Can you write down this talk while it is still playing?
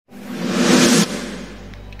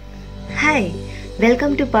Hi,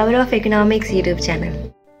 welcome to Power of Economics YouTube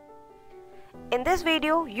channel. In this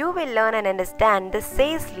video, you will learn and understand the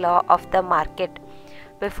sales law of the market.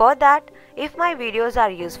 Before that, if my videos are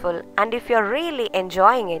useful and if you're really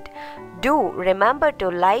enjoying it, do remember to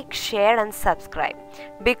like, share and subscribe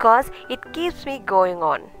because it keeps me going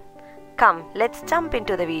on. Come, let's jump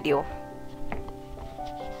into the video.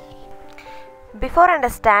 Before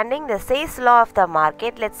understanding the sales law of the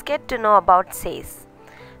market, let's get to know about sales.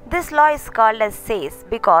 This law is called as Say's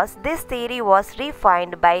because this theory was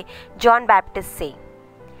refined by Jean-Baptiste Say.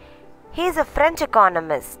 He is a French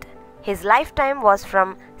economist. His lifetime was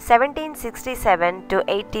from 1767 to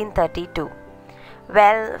 1832.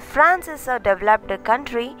 Well, France is a developed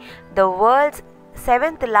country, the world's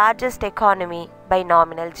 7th largest economy by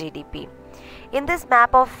nominal GDP. In this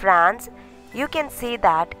map of France, you can see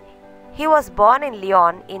that he was born in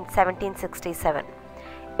Lyon in 1767.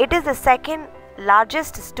 It is the second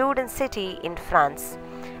largest student city in France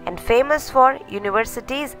and famous for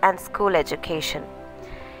universities and school education.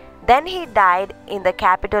 Then he died in the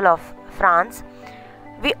capital of France.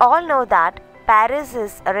 We all know that Paris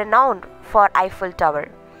is renowned for Eiffel Tower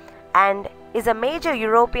and is a major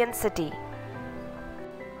European city.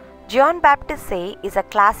 Jean-Baptiste Say is a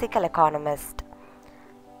classical economist.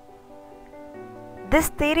 This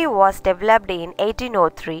theory was developed in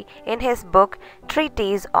 1803 in his book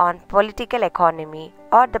Treatise on Political Economy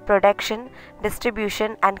or the Production,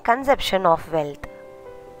 Distribution and Consumption of Wealth.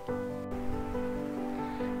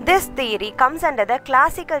 This theory comes under the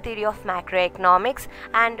classical theory of macroeconomics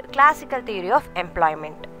and classical theory of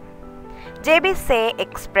employment. J.B. Say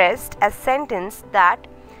expressed a sentence that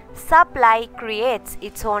supply creates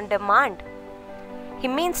its own demand. He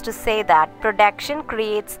means to say that production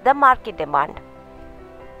creates the market demand.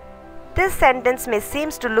 This sentence may seem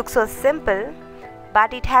to look so simple,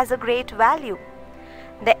 but it has a great value.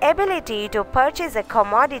 The ability to purchase a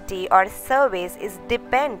commodity or service is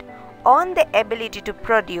depend on the ability to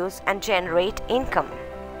produce and generate income.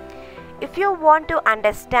 If you want to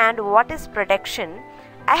understand what is production,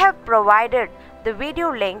 I have provided the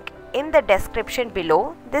video link in the description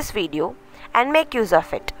below this video and make use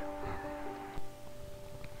of it.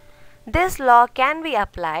 This law can be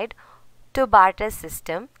applied to barter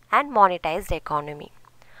system and monetized economy.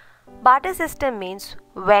 Barter system means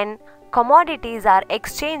when commodities are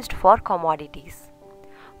exchanged for commodities.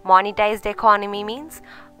 Monetized economy means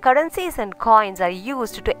currencies and coins are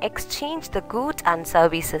used to exchange the goods and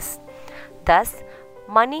services. Thus,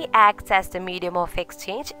 money acts as the medium of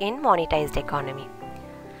exchange in monetized economy.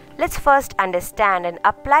 Let's first understand and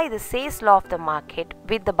apply the sales law of the market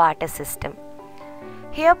with the barter system.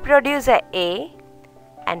 Here, producer A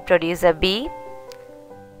and producer B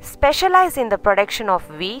specialize in the production of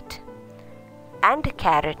wheat and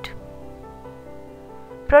carrot.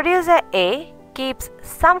 Producer A keeps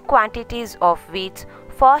some quantities of wheat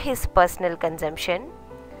for his personal consumption.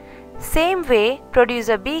 Same way,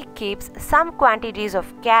 producer B keeps some quantities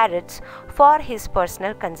of carrots for his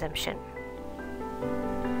personal consumption.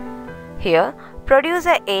 Here,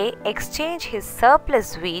 producer A exchanges his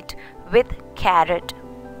surplus wheat with carrot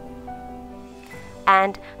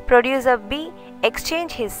and producer B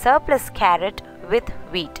exchange his surplus carrot with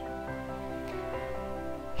wheat.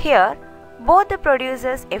 Here, both the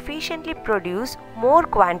producers efficiently produce more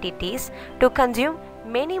quantities to consume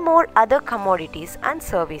many more other commodities and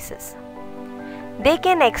services. They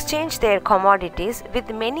can exchange their commodities with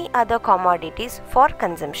many other commodities for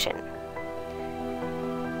consumption.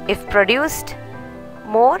 If produced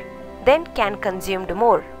more, then can consumed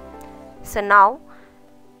more. So now,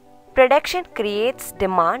 production creates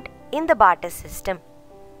demand in the barter system.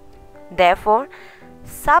 Therefore,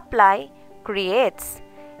 supply creates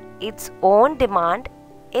its own demand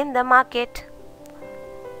in the market.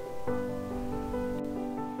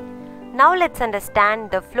 Now let's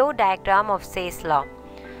understand the flow diagram of Say's law.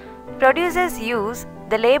 Producers use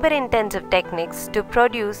the labor-intensive techniques to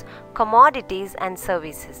produce commodities and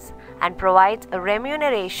services and provides a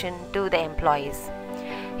remuneration to the employees.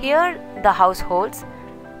 Here, the households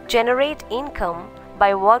generate income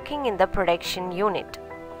by working in the production unit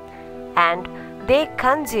and they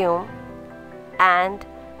consume and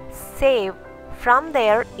save from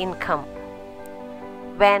their income.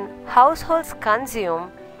 When households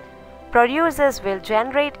consume, producers will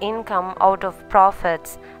generate income out of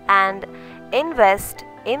profits and invest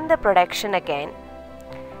in the production again.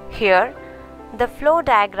 Here, the flow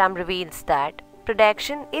diagram reveals that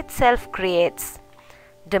production itself creates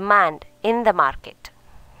demand in the market.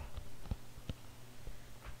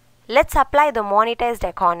 Let's apply the monetized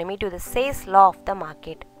economy to the sales law of the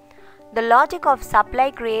market. The logic of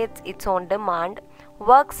supply creates its own demand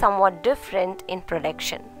works somewhat different in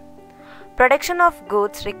production. Production of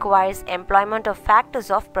goods requires employment of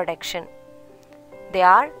factors of production. They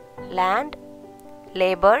are land,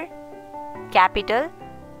 labor, capital,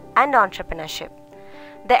 and entrepreneurship.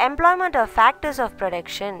 The employment of factors of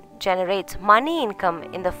production generates money income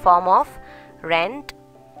in the form of rent,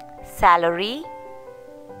 salary,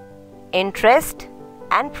 interest,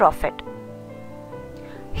 and profit.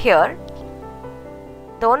 Here,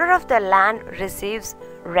 the owner of the land receives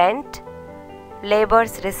rent,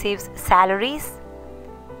 laborers receives salaries,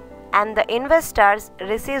 and the investors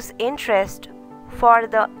receives interest for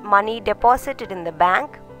the money deposited in the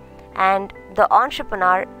bank, and the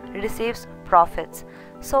entrepreneur receives profits.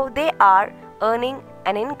 So they are earning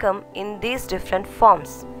an income in these different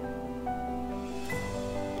forms.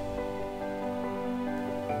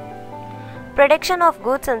 Production of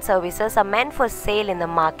goods and services are meant for sale in the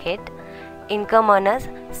market. Income earners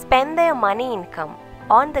spend their money income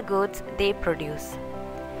on the goods they produce.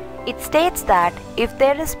 It states that if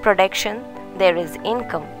there is production, there is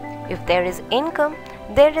income. If there is income,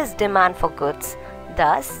 there is demand for goods.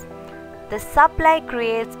 Thus, the supply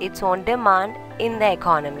creates its own demand in the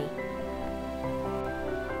economy.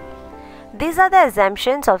 These are the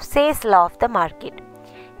assumptions of Say's law of the market.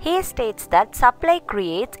 He states that supply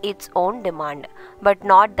creates its own demand, but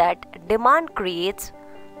not that demand creates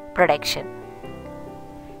production.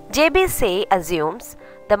 J.B. Say assumes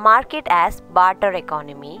the market as barter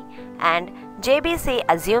economy, and J.B. Say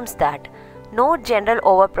assumes that no general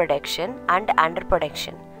overproduction and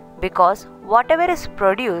underproduction, because whatever is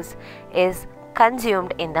produced is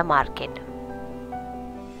consumed in the market.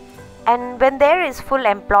 And when there is full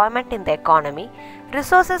employment in the economy,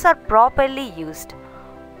 resources are properly used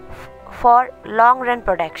for long-run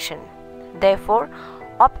production. Therefore,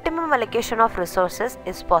 optimum allocation of resources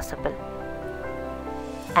is possible.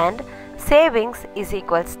 And savings is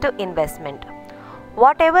equals to investment.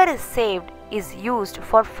 Whatever is saved is used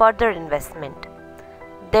for further investment.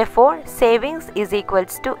 Therefore, savings is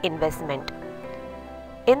equals to investment.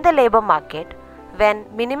 In the labor market, when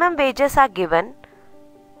minimum wages are given,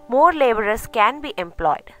 more laborers can be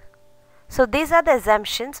employed. So these are the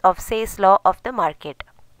assumptions of Say's law of the market.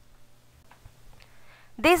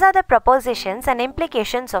 These are the propositions and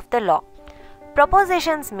implications of the law.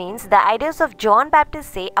 Propositions means the ideas of John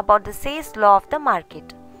Baptist Say about the Say's law of the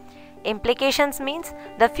market. Implications means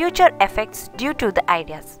the future effects due to the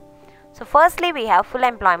ideas. So firstly, we have full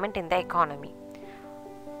employment in the economy.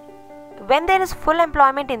 When there is full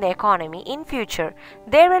employment in the economy, in future,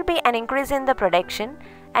 there will be an increase in the production,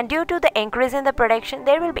 and due to the increase in the production,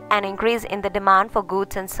 there will be an increase in the demand for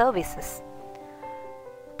goods and services.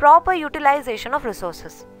 Proper utilization of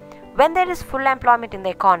resources. When there is full employment in the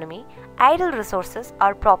economy, idle resources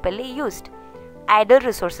are properly used. Idle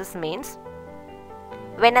resources means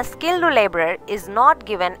when a skilled laborer is not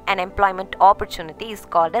given an employment opportunity is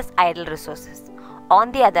called as idle resources.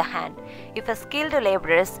 On the other hand, if a skilled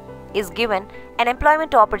laborer is given an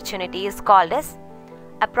employment opportunity is called as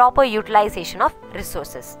a proper utilization of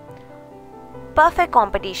resources. Perfect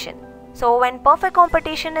competition. So when perfect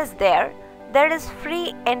competition is there is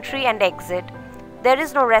free entry and exit. There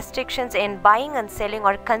is no restrictions in buying and selling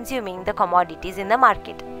or consuming the commodities in the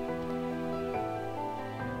market.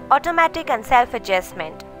 Automatic and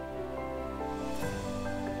self-adjustment.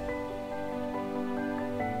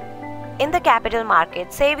 In the capital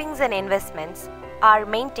market, savings and investments are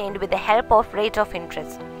maintained with the help of rate of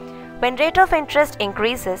interest. When rate of interest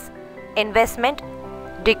increases, investment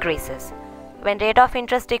decreases. When rate of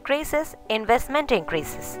interest decreases, investment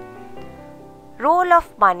increases. Role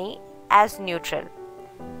of money as neutral.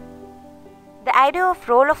 The idea of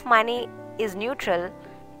role of money is neutral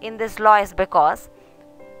in this law is because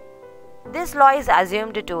this law is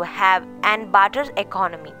assumed to have an barter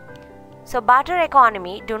economy. So barter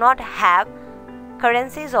economy do not have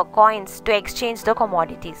currencies or coins to exchange the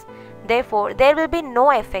commodities. Therefore, there will be no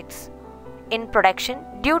effects in production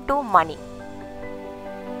due to money.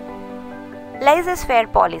 Laissez-faire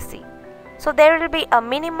policy. So there will be a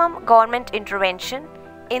minimum government intervention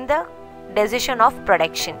in the decision of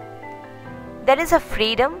production. There is a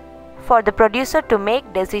freedom for the producer to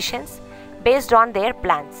make decisions based on their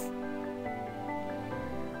plans.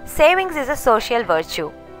 Savings is a social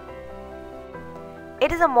virtue.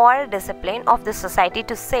 It is a moral discipline of the society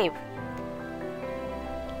to save.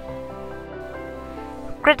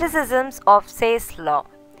 Criticisms of Say's law.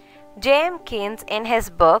 J.M. Keynes, in his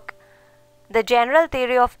book The General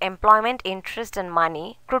Theory of Employment, Interest and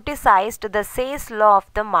Money, criticized the Say's law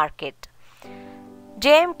of the market.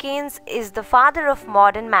 J.M. Keynes is the father of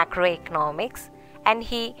modern macroeconomics, and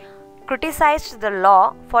he criticized the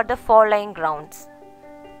law for the following grounds.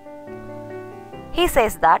 He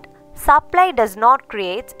says that supply does not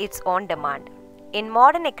create its own demand. In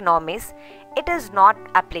modern economies, it is not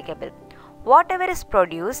applicable. Whatever is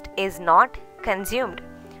produced is not consumed.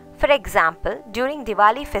 For example, during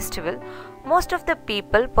Diwali festival, most of the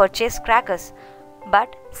people purchase crackers,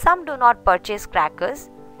 but some do not purchase crackers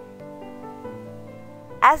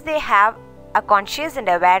as they have a conscious and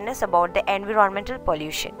awareness about the environmental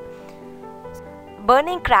pollution.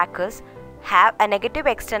 Burning crackers have a negative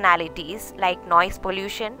externalities like noise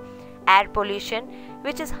pollution, air pollution,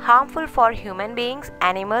 which is harmful for human beings,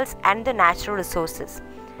 animals, and the natural resources.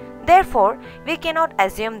 Therefore, we cannot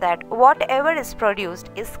assume that whatever is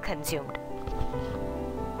produced is consumed.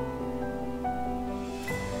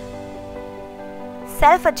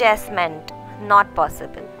 Self-adjustment not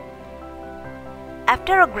possible.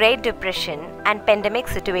 After a Great Depression and pandemic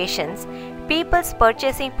situations, people's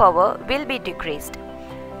purchasing power will be decreased.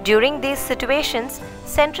 During these situations,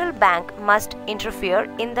 central bank must interfere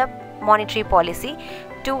in the monetary policy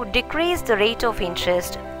to decrease the rate of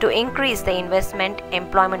interest, to increase the investment,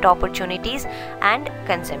 employment opportunities, and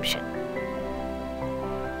consumption.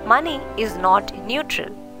 Money is not neutral.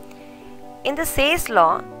 In the Say's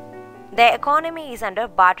law, the economy is under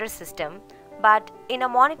barter system, but in a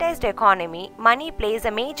monetized economy, money plays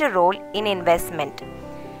a major role in investment,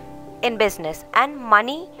 in business, and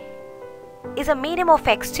money is a medium of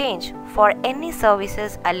exchange for any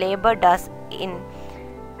services a labor does in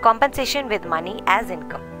compensation with money as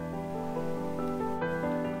income.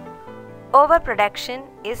 Overproduction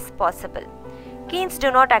is possible. Keynes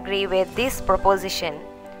do not agree with this proposition.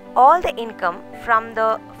 All the income from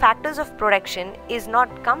the factors of production is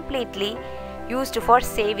not completely used for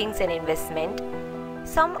savings and investment.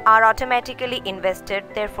 Some are automatically invested,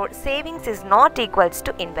 therefore savings is not equals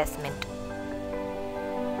to investment.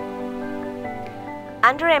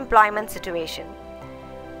 Underemployment situation.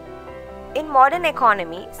 In modern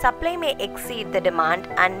economy, supply may exceed the demand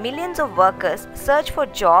and millions of workers search for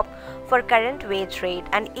job for current wage rate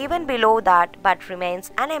and even below that but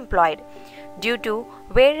remains unemployed due to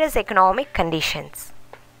various economic conditions.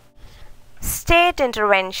 State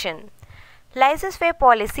intervention. Laissez-faire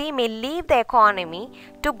policy may lead the economy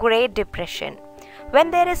to Great Depression.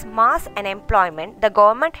 When there is mass unemployment, the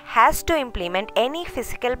government has to implement any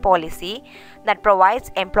fiscal policy that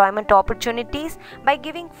provides employment opportunities by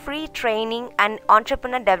giving free training and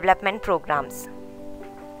entrepreneur development programs.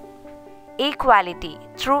 Equality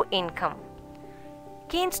through income.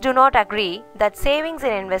 Keynes do not agree that savings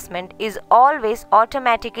and investment is always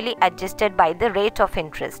automatically adjusted by the rate of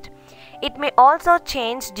interest. It may also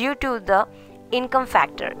change due to the income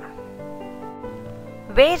factor.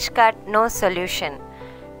 Wage cut no solution.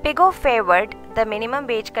 Pigou favored the minimum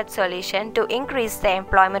wage cut solution to increase the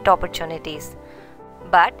employment opportunities.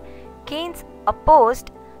 But Keynes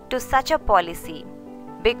opposed to such a policy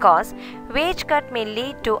because wage cut may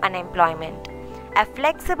lead to unemployment. A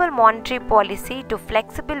flexible monetary policy to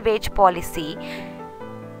flexible wage policy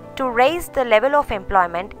to raise the level of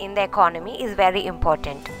employment in the economy is very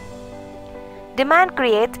important. Demand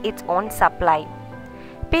creates its own supply.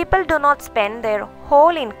 People do not spend their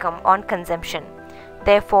whole income on consumption.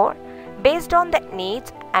 Therefore, based on the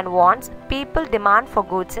needs and wants, people demand for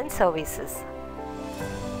goods and services.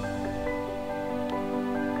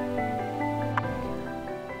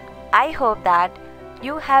 I hope that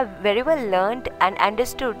you have very well learned and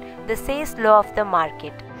understood the Say's law of the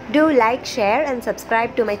market. Do like, share and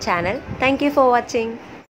subscribe to my channel. Thank you for watching.